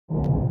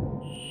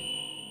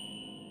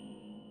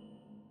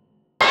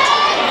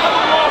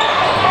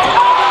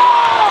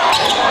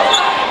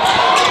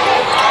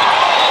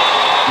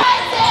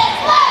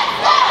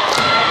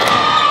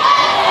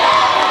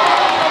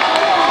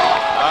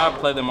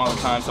play them all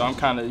the time, so I'm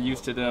kind of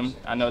used to them.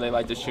 I know they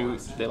like to shoot,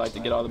 they like to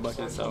get all the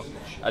buckets, so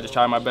I just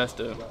try my best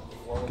to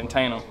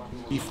contain them.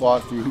 He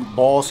fought through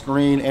ball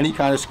screen, any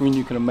kind of screen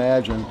you can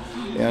imagine,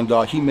 and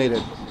he made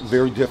it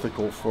very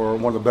difficult for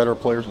one of the better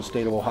players in the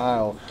state of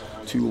Ohio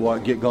to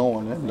get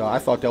going. And I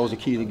thought that was the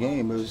key to the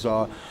game. Is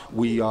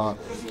we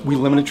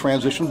limited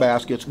transition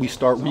baskets. We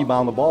start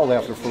rebound the ball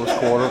after the first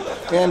quarter,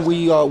 and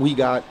we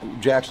got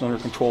Jackson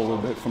under control a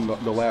little bit from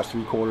the last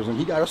 3 quarters. And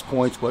he got us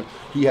points, but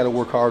he had to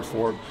work hard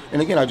for it.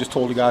 And again, I just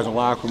told the guys in the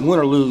locker room, win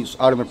or lose,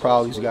 I'd have been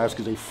proud of these guys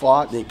because they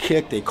fought, they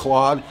kicked, they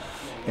clawed,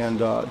 and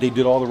they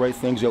did all the right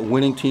things that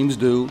winning teams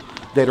do,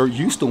 that are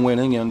used to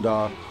winning. And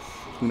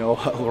you know,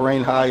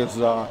 Lorain High is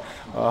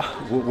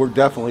we're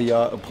definitely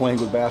playing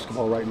good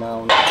basketball right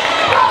now.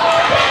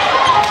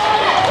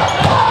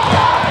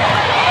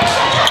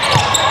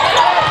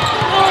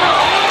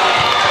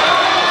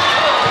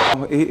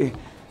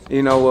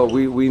 You know,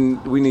 we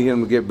need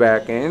him to get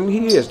back, and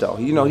he is though.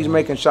 You know, he's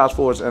making shots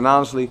for us, and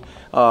honestly,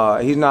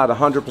 he's not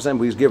 100%,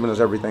 but he's giving us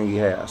everything he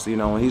has. You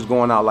know, and he's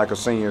going out like a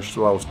senior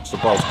supposed to.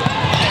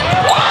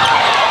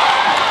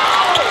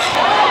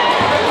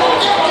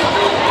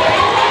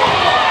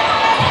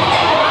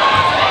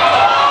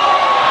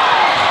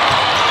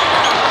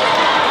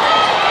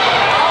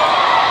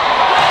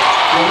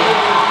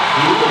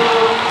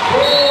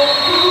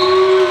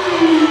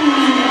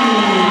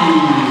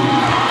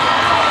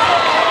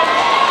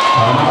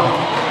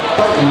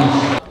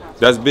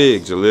 That's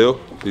big, Jalil.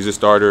 He's a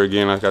starter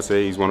again. Like I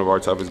said, he's one of our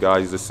toughest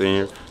guys. He's a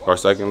senior, our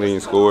second leading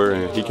scorer,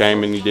 and he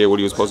came and he did what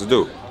he was supposed to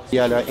do. He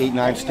had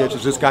 8-9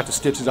 stitches. Just got the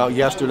stitches out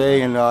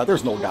yesterday, and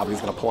there's no doubt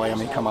he's going to play. I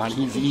mean, come on,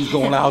 he's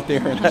going out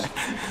there, and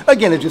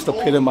again, it just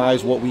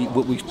epitomized what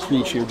we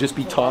preach here. Just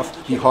be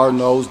tough, be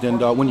hard-nosed,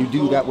 and when you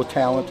do that with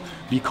talent,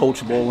 be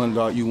coachable,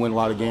 and you win a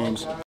lot of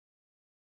games.